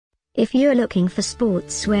If you're looking for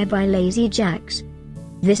sportswear by Lazy Jacks,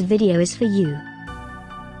 this video is for you.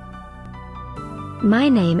 My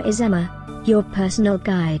name is Emma, your personal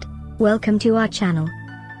guide. Welcome to our channel.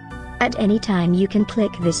 At any time you can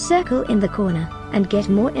click this circle in the corner, and get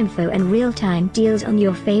more info and real-time deals on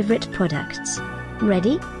your favorite products.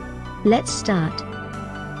 Ready? Let's start.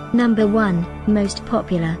 Number 1, Most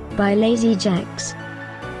Popular, by Lazy Jacks.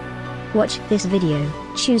 Watch this video,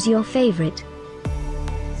 choose your favorite.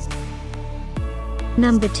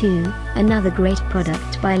 Number 2, another great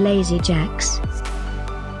product by Lazy Jacks.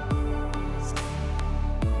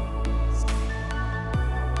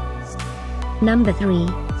 Number 3.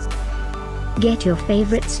 Get your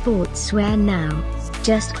favorite sportswear now.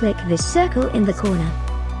 Just click this circle in the corner.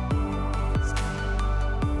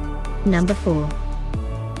 Number 4.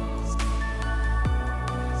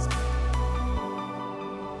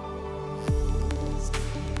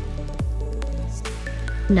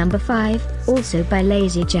 Number 5, also by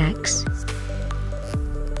Lazy Jacks.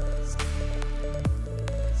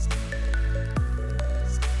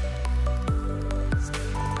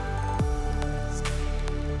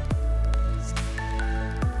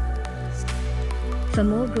 For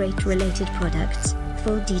more great related products,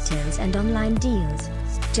 full details and online deals,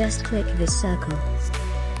 just click this circle.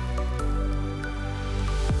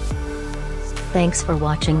 Thanks for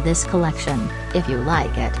watching this collection. If you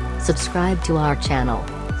like it, subscribe to our channel.